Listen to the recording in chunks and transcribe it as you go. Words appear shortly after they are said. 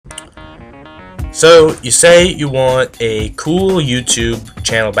So you say you want a cool YouTube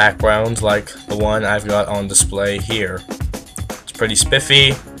channel background like the one I've got on display here. It's pretty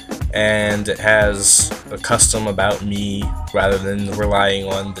spiffy and it has a custom about me rather than relying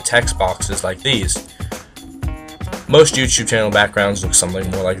on the text boxes like these. Most YouTube channel backgrounds look something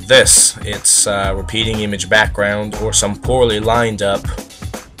more like this. It's a repeating image background or some poorly lined up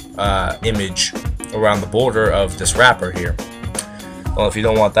image around the border of this wrapper here. Well, if you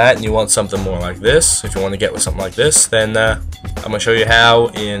don't want that and you want something more like this, if you want to get with something like this, then I'm going to show you how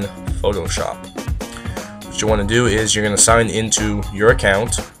in Photoshop. What you want to do is you're going to sign into your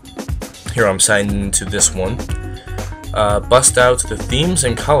account. Here I'm signed into this one. Bust out the Themes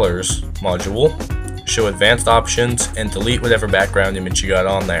and Colors module, show advanced options, and delete whatever background image you got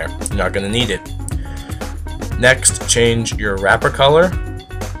on there. You're not going to need it. Next, change your wrapper color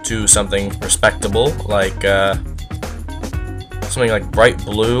to something respectable, like something like bright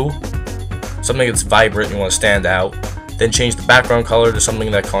blue, something that's vibrant and you want to stand out. Then change the background color to something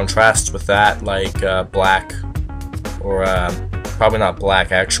that contrasts with that, like black, or probably not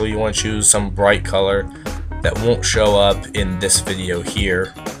black actually. You want to choose some bright color that won't show up in this video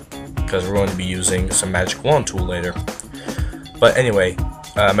here, because we're going to be using some magic wand tool later. But anyway,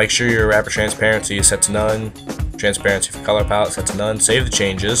 make sure your wrapper transparency is set to none, transparency for color palette set to none, save the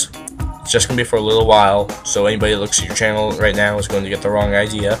changes. It's just going to be for a little while, so anybody that looks at your channel right now is going to get the wrong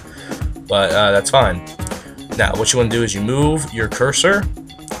idea, but that's fine. Now what you want to do is you move your cursor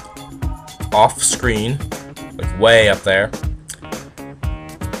off screen, like way up there,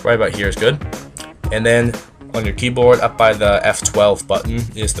 right about here is good, and then on your keyboard up by the F12 button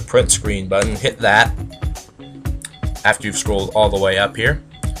is the print screen button. Hit that after you've scrolled all the way up here.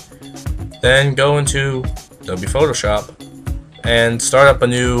 Then go into Adobe Photoshop and start up a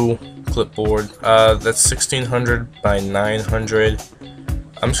new clipboard. That's 1600 by 900.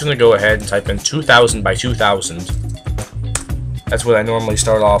 I'm just going to go ahead and type in 2000 by 2000. That's what I normally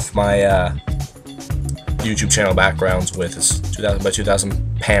start off my YouTube channel backgrounds with, is 2000 by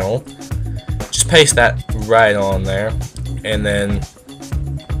 2000 panel. Just paste that right on there, and then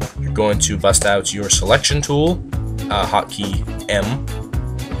you're going to bust out your selection tool, hotkey M,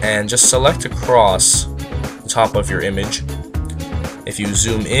 and just select across the top of your image. If you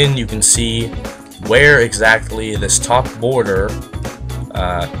zoom in, you can see where exactly this top border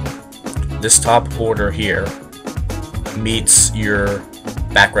here meets your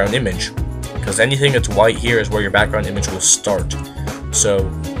background image, because anything that's white here is where your background image will start. So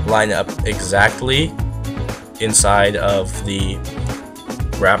line it up exactly inside of the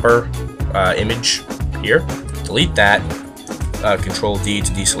wrapper image here. Delete that, Control D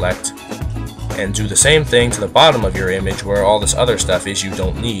to deselect, and do the same thing to the bottom of your image where all this other stuff is you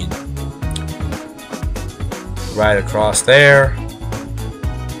don't need. Right across there.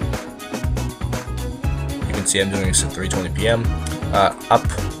 You can see I'm doing this at 3:20 p.m. Up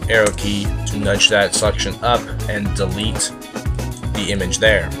arrow key to nudge that selection up and delete the image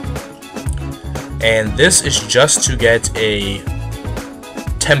there. And this is just to get a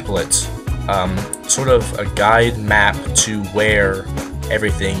template, sort of a guide map to where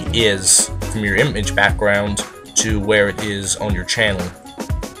everything is from your image background to where it is on your channel.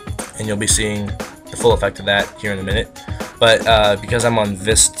 And you'll be seeing the full effect of that here in a minute. But because I'm on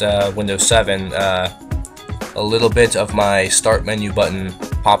Vista Windows 7, a little bit of my start menu button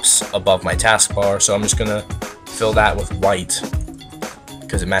pops above my taskbar, so I'm just gonna fill that with white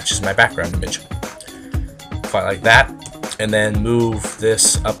because it matches my background image. Quite like that, and then move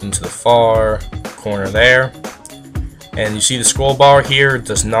this up into the far corner there, and you see the scroll bar here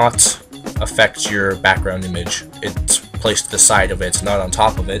does not affect your background image. It's placed to the side of it, it's not on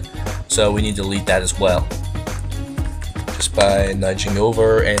top of it, so we need to delete that as well, just by nudging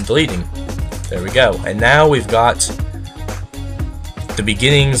over and deleting. There we go. And now we've got the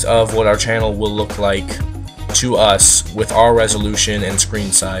beginnings of what our channel will look like to us with our resolution and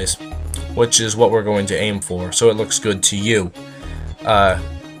screen size, which is what we're going to aim for, so it looks good to you.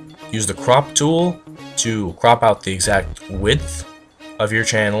 Use the crop tool to crop out the exact width of your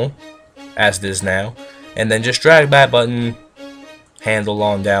channel as it is now, and then just drag that button handle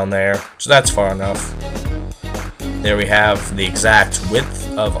on down there, so that's far enough. There we have the exact width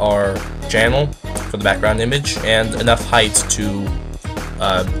of our channel for the background image, and enough height to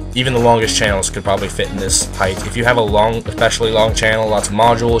even the longest channels could probably fit in this height. If you have a especially long channel, lots of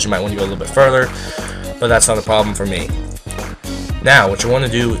modules, you might want to go a little bit further, but that's not a problem for me. Now what you want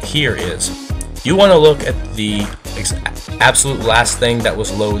to do here is you want to look at the absolute last thing that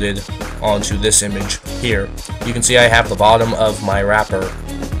was loaded onto this image here. You can see I have the bottom of my wrapper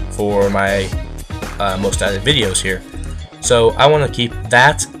for my most added videos here. So I want to keep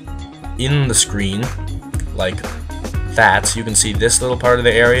that in the screen, like that, you can see this little part of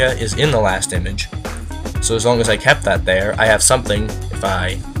the area is in the last image. So as long as I kept that there, I have something. If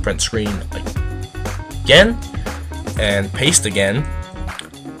I print screen again and paste again,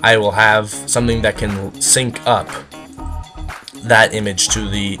 I will have something that can sync up that image to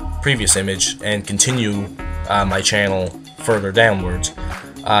the previous image and continue my channel further downwards.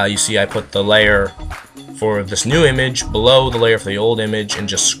 You see I put the layer for this new image below the layer for the old image and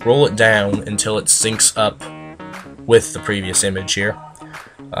just scroll it down until it syncs up with the previous image here.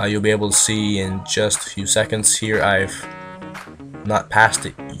 You'll be able to see in just a few seconds here. I've not passed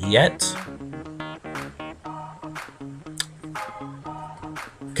it yet.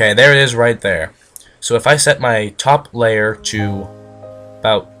 Okay, there it is right there. So if I set my top layer to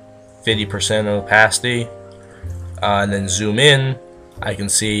about 50% opacity and then zoom in, I can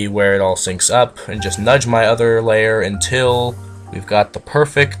see where it all syncs up and just nudge my other layer until we've got the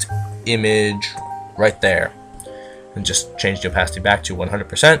perfect image right there. And just change the opacity back to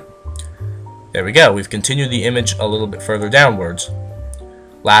 100%. There we go. We've continued the image a little bit further downwards.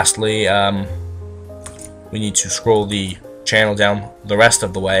 Lastly, we need to scroll the channel down the rest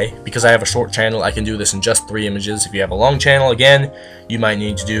of the way. Because I have a short channel, I can do this in just 3 images. If you have a long channel, again, you might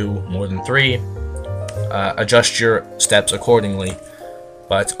need to do more than 3. Adjust your steps accordingly.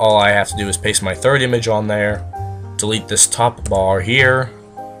 But all I have to do is paste my 3rd image on there, delete this top bar here,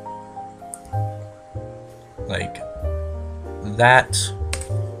 like that.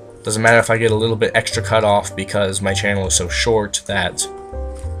 Doesn't matter if I get a little bit extra cut off because my channel is so short that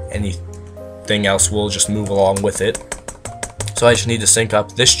anything else will just move along with it. So I just need to sync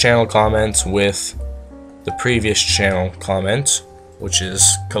up this channel comment with the previous channel comment, which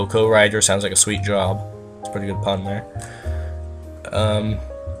is Coco Rider. Sounds like a sweet job. It's a pretty good pun there.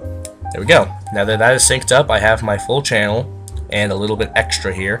 There we go. Now that that is synced up, I have my full channel and a little bit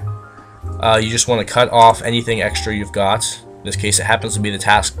extra here. You just want to cut off anything extra you've got. In this case, it happens to be the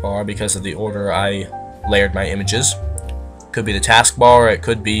taskbar because of the order I layered my images. Could be the taskbar, it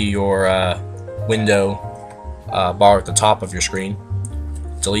could be your window bar at the top of your screen.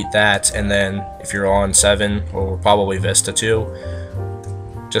 Delete that, and then if you're on 7 or probably Vista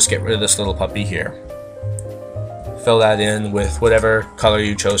 2, just get rid of this little puppy here. Fill that in with whatever color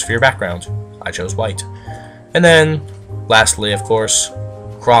you chose for your background. I chose white. And then, lastly, of course,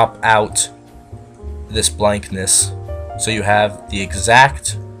 crop out this blankness so you have the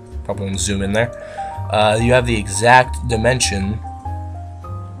exact, probably going to zoom in there, you have the exact dimension,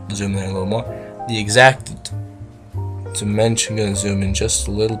 zoom in a little more, the exact dimension, going to zoom in just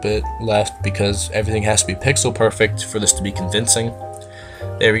a little bit left because everything has to be pixel perfect for this to be convincing.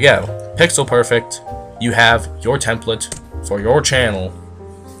 There we go, pixel perfect. You have your template for your channel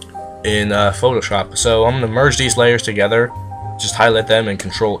in Photoshop. So I'm going to merge these layers together, just highlight them and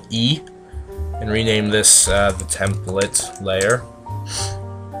Control E and rename this the template layer.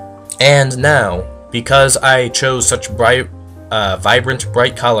 And now, because I chose such bright, vibrant,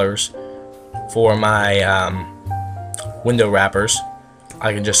 bright colors for my window wrappers,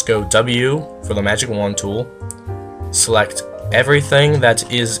 I can just go W for the magic wand tool, select everything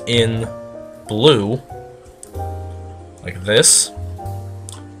that is in blue, like this,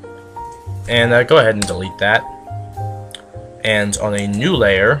 and go ahead and delete that. And on a new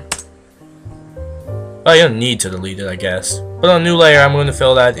layer, well, you don't need to delete it, I guess, but on a new layer I'm going to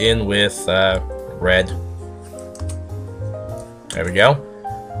fill that in with red. There we go.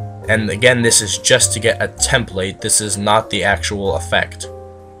 And again, this is just to get a template, this is not the actual effect.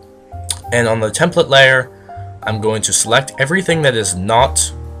 And on the template layer, I'm going to select everything that is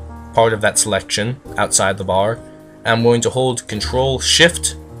not part of that selection outside the bar. I'm going to hold Control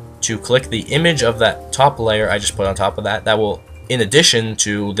Shift to click the image of that top layer I just put on top of that. That will, in addition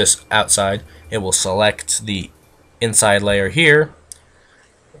to this outside, it will select the inside layer here.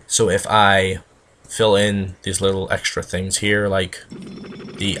 So if I fill in these little extra things here, like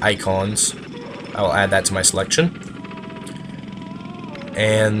the icons, I will add that to my selection.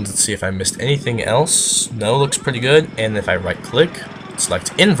 And let's see if I missed anything else. No, looks pretty good. And if I right click,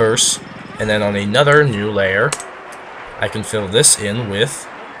 select inverse, and then on another new layer, I can fill this in with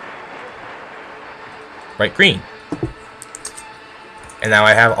bright green. And now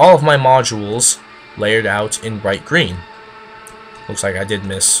I have all of my modules layered out in bright green. Looks like I did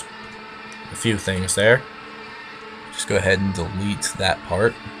miss a few things there. Just go ahead and delete that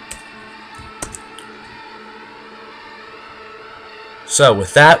part. So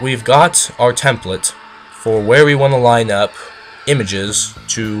with that, we've got our template for where we want to line up images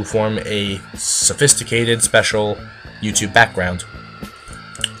to form a sophisticated special YouTube background.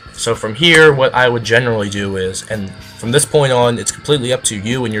 So from here, what I would generally do is, and from this point on, it's completely up to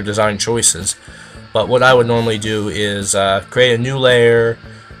you and your design choices, but what I would normally do is create a new layer,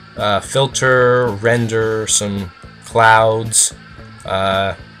 filter, render some clouds,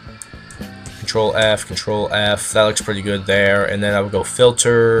 Control F, that looks pretty good there, and then I would go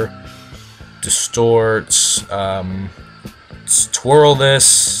filter, distort, twirl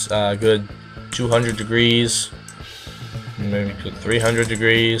this, good 200 degrees, maybe 300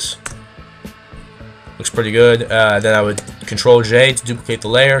 degrees, looks pretty good. Then I would Control J to duplicate the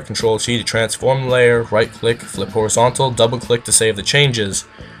layer, Control T to transform the layer, right click, flip horizontal, double click to save the changes,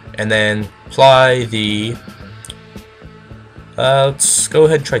 and then apply the let's go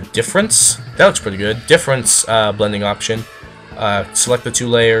ahead and try difference. That looks pretty good. Difference blending option. Select the two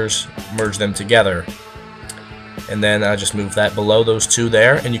layers, merge them together, and then I just move that below those two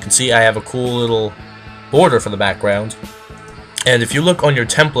there, and you can see I have a cool little border for the background. And if you look on your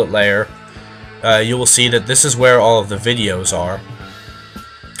template layer, you will see that this is where all of the videos are.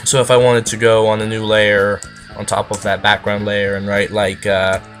 So if I wanted to go on a new layer on top of that background layer and write like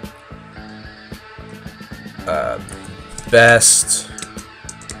best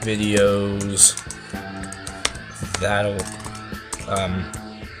videos, that'll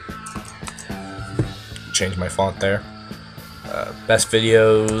change my font there. Best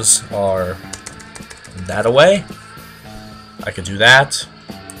videos are that away. I could do that.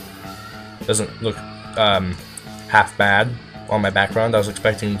 Doesn't look half bad on my background. I was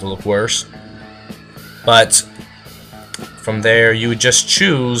expecting it to look worse. But from there, you would just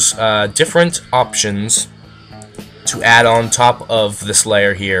choose different options to add on top of this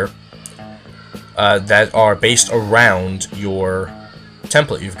layer here that are based around your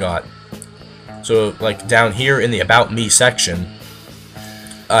template you've got. So like down here in the About Me section,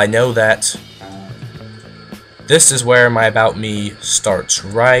 I know that this is where my About Me starts.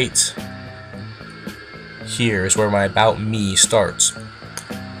 Right here is where my About Me starts.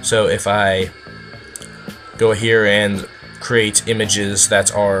 So if I go here and create images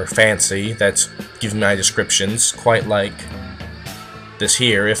that are fancy, that give my descriptions, quite like this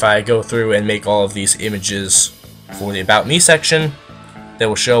here, if I go through and make all of these images for the About Me section, they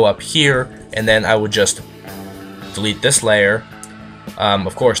will show up here, and then I would just delete this layer,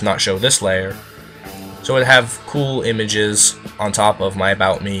 of course not show this layer, so it would have cool images on top of my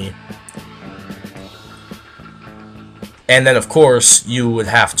About Me. And then of course you would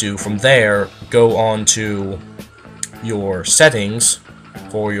have to, from there, go on to your settings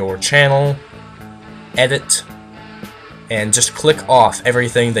for your channel, edit, and just click off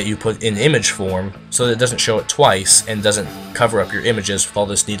everything that you put in image form so that it doesn't show it twice and doesn't cover up your images with all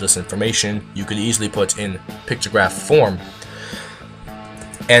this needless information you could easily put in pictograph form.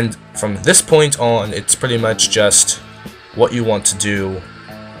 And from this point on, it's pretty much just what you want to do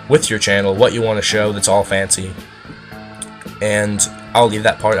with your channel, what you want to show that's all fancy. And I'll leave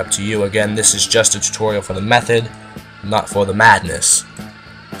that part up to you. Again, this is just a tutorial for the method, not for the madness.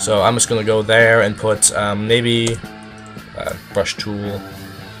 So I'm just going to go there and put maybe brush tool,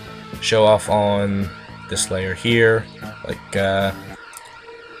 show off on this layer here, like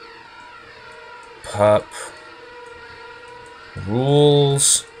pup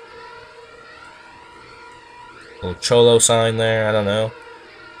rules, little cholo sign there, I don't know.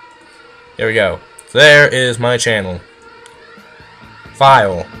 Here we go. So there is my channel.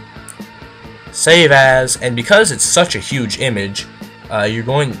 File, save as, and because it's such a huge image,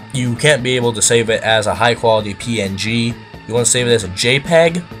 you can't be able to save it as a high quality PNG. You want to save it as a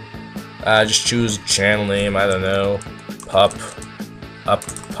JPEG. Just choose channel name, I don't know, pup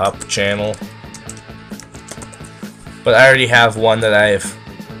channel. But I already have one that I've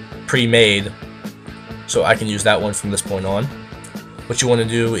pre-made, so I can use that one from this point on. What you want to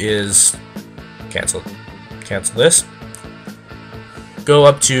do is cancel this. Go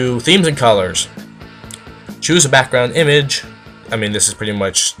up to themes and colors. Choose a background image. I mean, this is pretty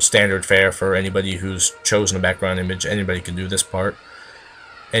much standard fare for anybody who's chosen a background image. Anybody can do this part.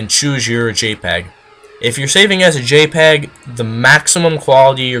 And choose your JPEG. If you're saving as a JPEG, the maximum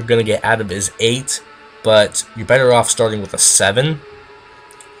quality you're going to get out of it is 8, but you're better off starting with a 7.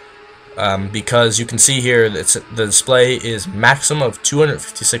 Because you can see here that the display is maximum of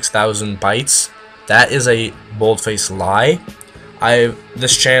 256,000 bytes. That is a bold-faced lie.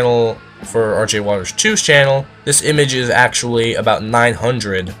 This channel, for RJ Waters 2's channel, this image is actually about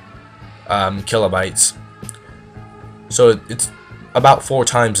 900 kilobytes. So it's about 4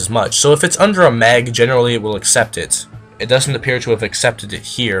 times as much. So if it's under a meg, generally it will accept it. It doesn't appear to have accepted it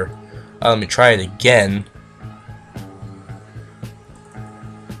here. Let me try it again.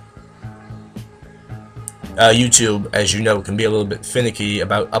 YouTube, as you know, can be a little bit finicky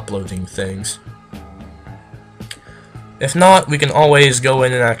about uploading things. If not, we can always go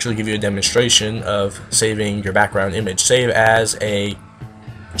in and actually give you a demonstration of saving your background image. Save as a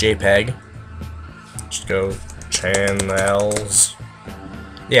JPEG. Just go channels.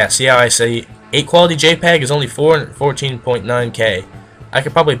 Yeah, see how I say 8 quality JPEG is only 14.9K. I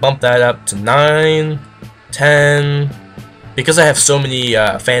could probably bump that up to 9, 10, because I have so many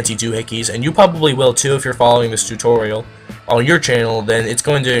fancy doohickeys, and you probably will too if you're following this tutorial on your channel. Then it's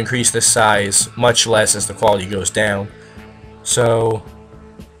going to increase this size much less as the quality goes down. So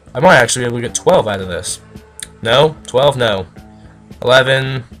I might actually be able to get 12 out of this. No? 12? No.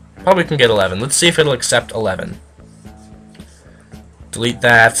 11? Probably can get 11. Let's see if it'll accept 11. Delete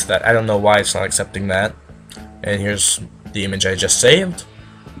that. I don't know why it's not accepting that. And here's the image I just saved.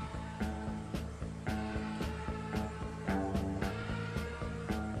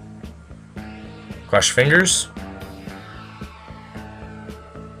 Crush fingers.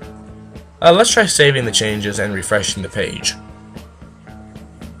 Let's try saving the changes and refreshing the page.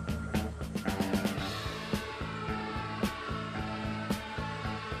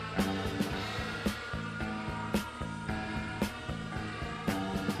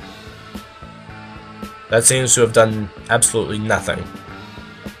 That seems to have done absolutely nothing.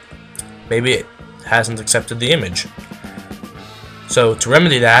 Maybe it hasn't accepted the image. So to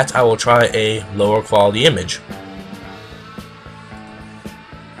remedy that, I will try a lower quality image.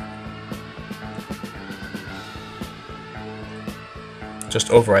 Just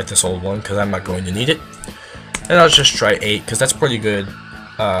overwrite this old one because I'm not going to need it. And I'll just try 8 because that's pretty good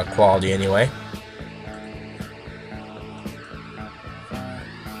quality anyway.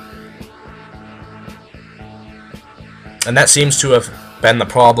 And that seems to have been the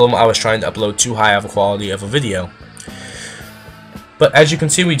problem. I was trying to upload too high of a quality of a video. But as you can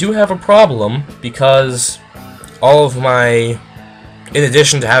see, we do have a problem because all of my, in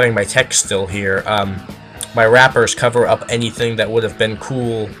addition to having my text still here, my wrappers cover up anything that would have been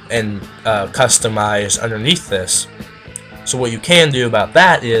cool and customized underneath this. So what you can do about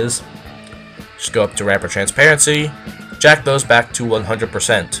that is just go up to wrapper transparency, jack those back to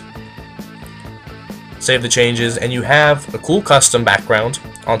 100%. Save the changes, and you have a cool custom background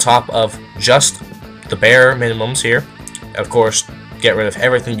on top of just the bare minimums here. Of course, get rid of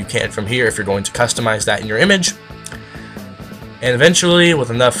everything you can from here if you're going to customize that in your image. And eventually, with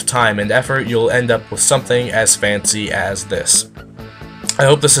enough time and effort, you'll end up with something as fancy as this. I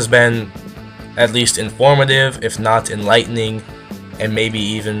hope this has been at least informative, if not enlightening, and maybe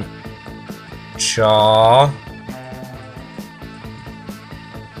even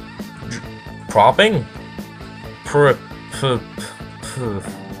propping? But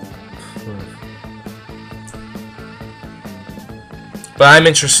I'm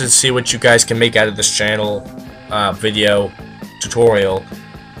interested to see what you guys can make out of this channel video tutorial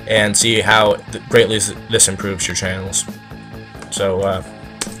and see how greatly this improves your channels. So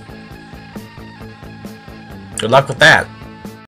good luck with that.